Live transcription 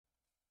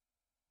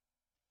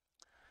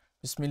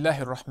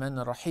Bismillahir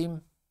Rahmanir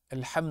Rahim.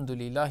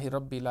 Alhamdulillahi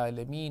Rabbil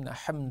Alameen.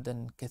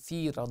 Hamdan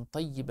kathiran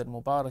tayyiban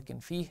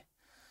mubarakan fih.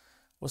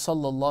 Wa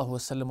sallallahu wa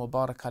sallam wa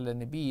barak ala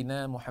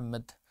nabiyyina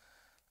Muhammad.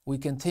 We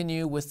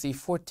continue with the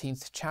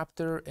 14th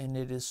chapter, and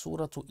it is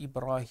Surah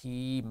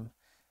Ibrahim.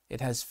 It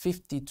has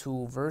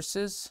 52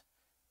 verses,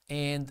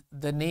 and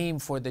the name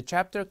for the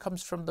chapter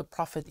comes from the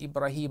Prophet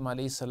Ibrahim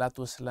alayhi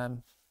salatu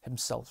wasalam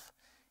himself.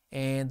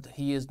 And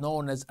he is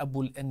known as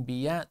Abul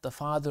Anbiya, the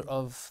father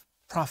of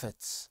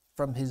prophets,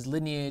 from his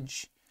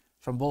lineage,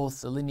 from both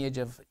the lineage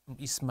of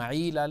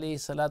Ismail alayhi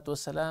salatu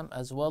wasalam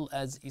as well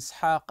as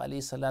Ishaq alayhi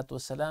salatu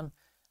wasalam.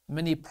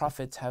 Many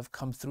prophets have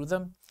come through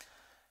them.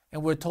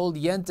 And we're told,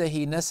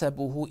 يَنْتَهِي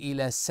نَسَبُهُ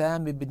إِلَى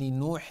سَامِ بْنِ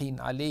نُوحٍ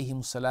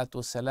عَلَيْهِمْ صَلَاةُ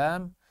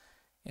وَسَلَامٍ.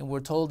 And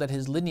we're told that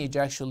his lineage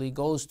actually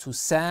goes to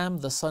Sam,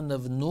 the son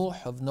of Nuh,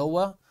 of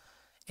Noah,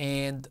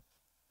 and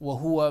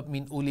وَهُوَ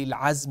مِنْ أُولِي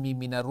الْعَزْمِ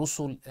مِنَ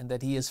الرُّسُلِ, and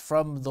that he is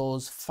from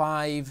those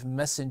 5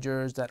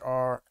 messengers that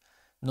are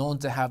known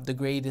to have the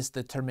greatest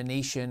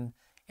determination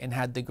and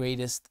had the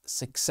greatest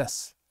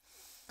success.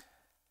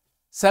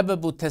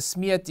 سبب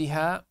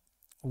تسميتها,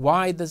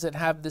 why does it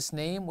have this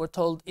name? We're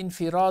told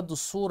انفراد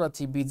السورة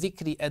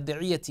بذكر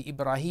أدعية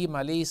إبراهيم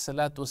عليه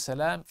الصلاة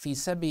والسلام في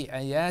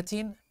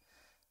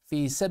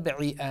سبع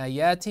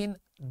آيات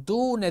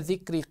دون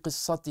ذكر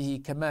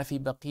قصته كما في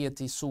بقية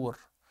السور.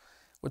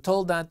 We're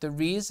told that the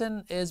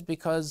reason is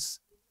because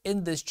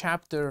in this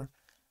chapter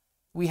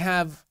we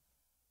have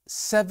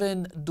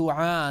 7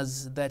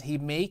 du'as that he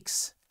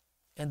makes,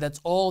 and that's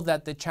all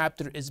that the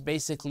chapter is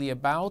basically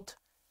about,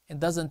 and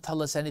doesn't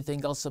tell us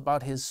anything else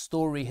about his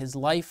story, his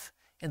life,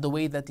 in the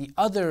way that the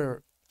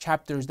other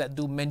chapters that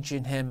do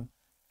mention him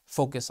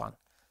focus on.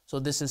 So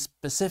this is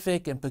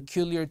specific and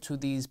peculiar to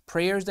these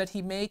prayers that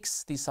he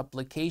makes, these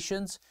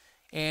supplications,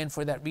 and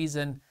for that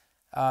reason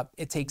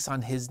it takes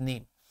on his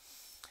name.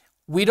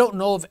 We don't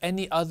know of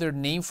any other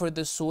name for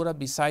this surah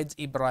besides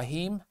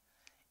Ibrahim.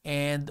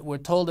 And we're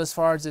told as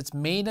far as its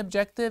main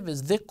objective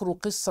is ذِكْرُ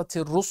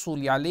قِصَّةِ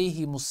الرُّسُلِ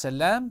عَلَيْهِمُ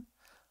السَّلَامِ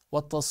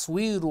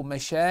وَتَصْوِيرُ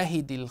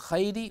مَشَاهِدِ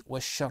الْخَيْرِ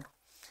وَالشَّرِّ.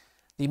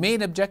 The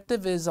main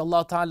objective is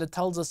Allah Ta'ala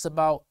tells us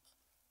about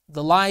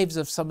the lives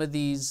of some of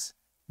these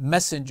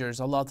messengers.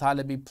 Allah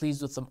Ta'ala be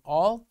pleased with them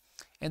all.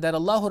 And that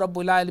Allah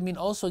Rabbul Alameen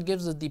also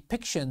gives us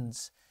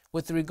depictions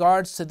with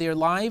regards to their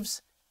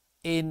lives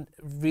in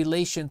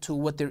relation to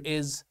what there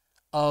is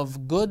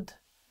of good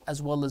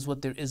as well as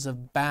what there is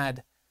of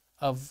bad,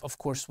 of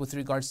course, with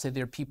regards to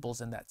their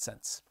peoples in that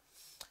sense.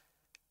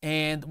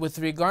 And with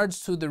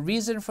regards to the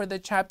reason for the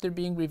chapter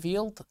being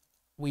revealed,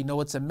 we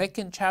know it's a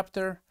Meccan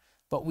chapter,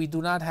 but we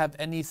do not have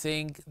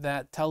anything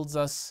that tells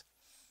us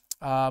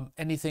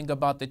anything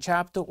about the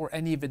chapter or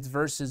any of its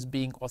verses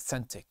being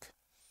authentic.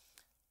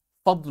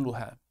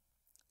 فضلها.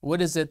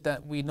 What is it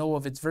that we know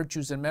of its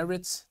virtues and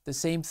merits? The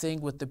same thing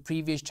with the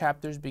previous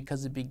chapters,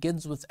 because it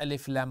begins with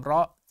Alif Lam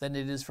Ra, then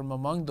it is from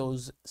among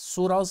those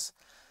surahs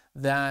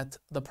that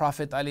the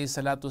Prophet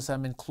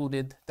ﷺ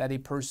included that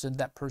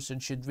that person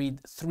should read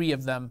 3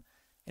 of them,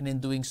 and in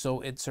doing so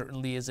it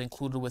certainly is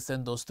included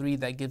within those 3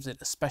 that gives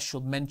it a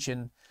special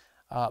mention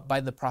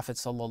by the Prophet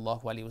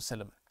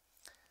ﷺ.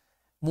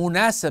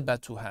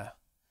 مناسبتها.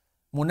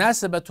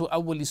 مناسبة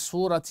أول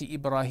سورة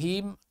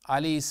إبراهيم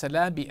عليه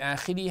السلام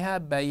بآخرها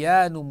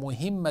بيان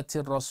مهمة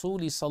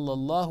الرسول صلى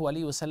الله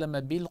عليه وسلم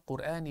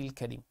بالقرآن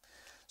الكريم.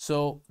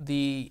 So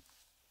the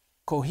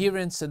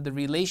coherence and the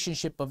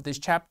relationship of this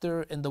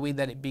chapter in the way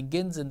that it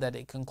begins and that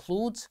it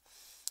concludes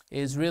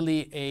is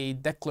really a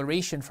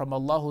declaration from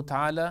Allah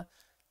Ta'ala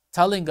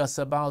telling us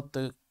about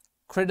the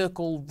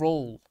critical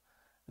role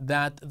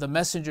that the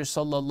Messenger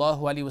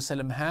sallallahu alaihi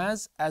wasallam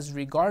has as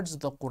regards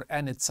the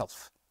Qur'an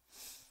itself.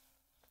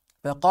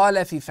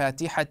 فقال في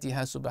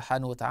فاتحتها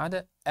سبحانه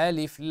وتعالى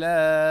ألف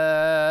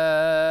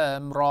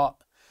لام را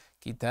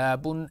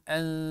كتاب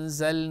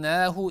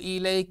أنزلناه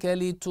إليك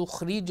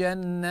لتخرج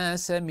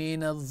الناس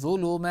من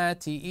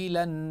الظلمات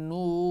إلى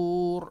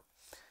النور.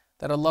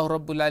 That Allah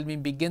Rabbul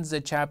Alameen begins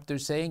the chapter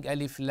saying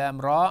Alif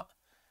Lam Ra.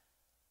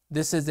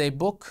 This is a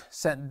book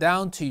sent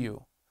down to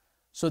you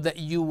so that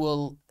you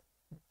will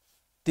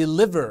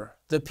deliver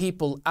the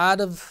people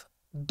out of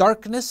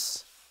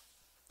darkness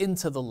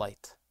into the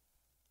light.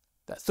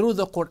 That through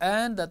the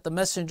Qur'an, that the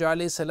Messenger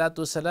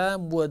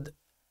ﷺ would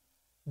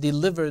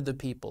deliver the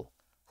people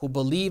who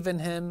believe in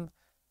him,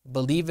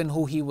 believe in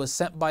who he was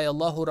sent by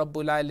Allah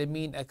Rabbul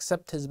Alameen,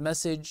 accept his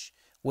message,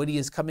 what he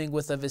is coming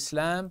with of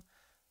Islam.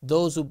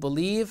 Those who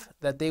believe,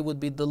 that they would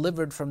be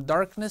delivered from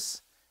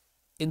darkness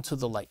into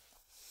the light.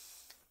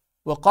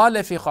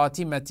 وقال في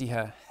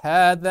خاتمتها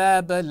هذا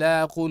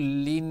بلاغ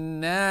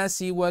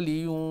للناس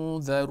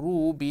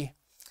ولينذروا به.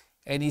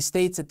 And he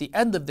states at the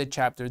end of the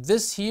chapter,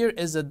 this here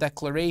is a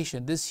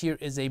declaration, this here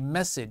is a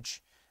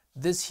message,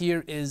 this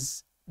here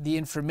is the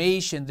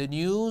information, the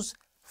news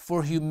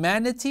for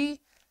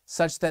humanity,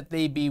 such that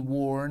they be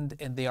warned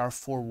and they are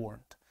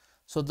forewarned.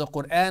 So the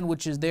Qur'an,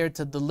 which is there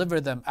to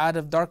deliver them out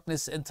of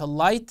darkness into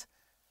light,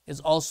 is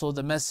also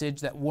the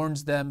message that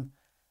warns them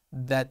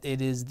that it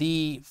is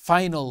the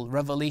final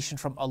revelation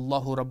from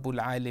Allah Rabbul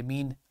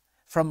Alameen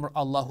from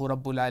Allahu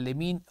Rabbul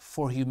Alameen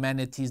for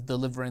humanity's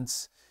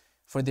deliverance,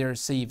 for their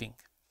saving.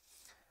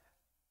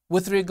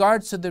 With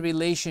regards to the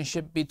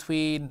relationship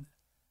between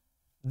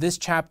this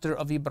chapter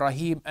of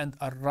Ibrahim and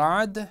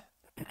Ar-Ra'd,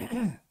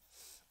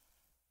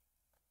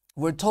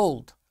 we're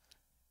told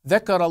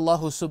ذكر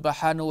الله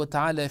سبحانه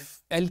وتعالى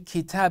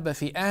الكتاب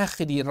في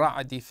آخر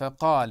الرعد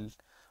فقال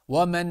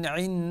ومن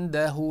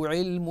عنده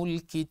علم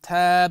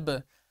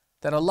الكتاب,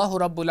 that Allah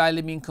Rabbul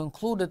Alameen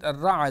concluded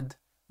Ar-Ra'd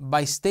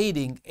by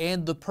stating,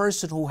 and the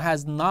person who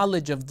has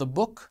knowledge of the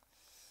book,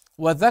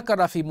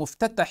 وذكر في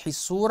مفتتح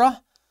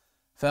السورة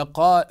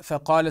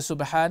فقال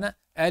سبحانه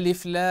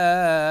ألف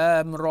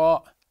لام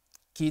را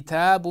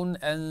كتاب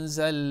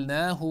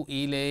أنزلناه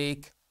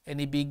إليك,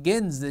 and he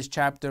begins this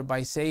chapter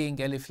by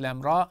saying Alif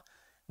Lam Ra,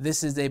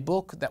 this is a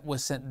book that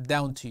was sent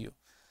down to you.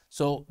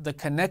 So the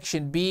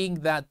connection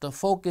being that the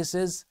focus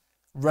is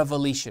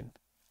revelation.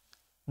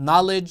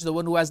 Knowledge, the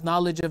one who has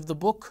knowledge of the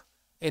book,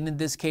 and in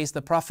this case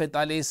the Prophet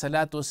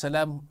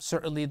ﷺ,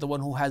 certainly the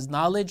one who has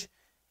knowledge,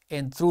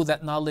 and through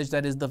that knowledge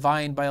that is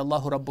divine by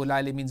Allah Rabbul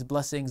Alameen's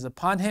blessings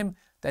upon him,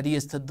 that he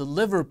is to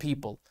deliver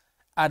people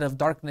out of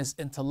darkness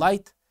into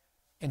light.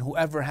 And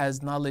whoever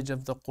has knowledge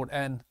of the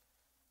Qur'an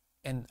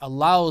and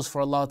allows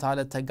for Allah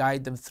Ta'ala to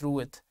guide them through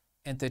it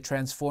and to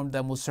transform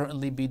them will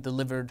certainly be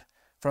delivered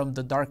from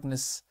the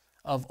darkness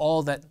of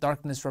all that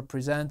darkness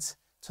represents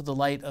to the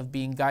light of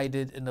being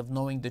guided and of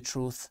knowing the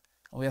truth.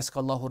 And we ask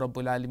Allah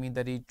Rabbul Alameen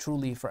that He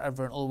truly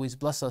forever and always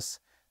bless us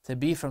to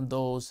be from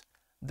those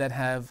that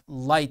have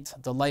light,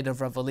 the light of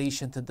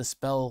revelation, to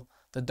dispel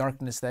the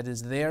darkness that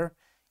is there,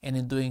 and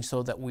in doing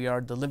so that we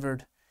are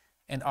delivered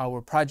and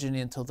our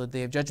progeny until the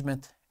Day of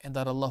Judgment, and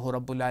that Allah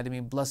Rabbul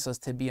Alameen bless us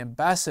to be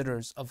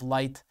ambassadors of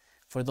light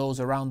for those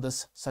around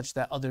us, such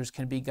that others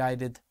can be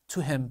guided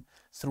to Him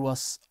through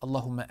us.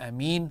 Allahumma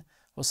ameen.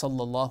 Wa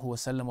sallallahu wa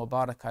sallam wa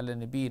barak ala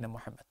nabiyyina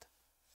Muhammad.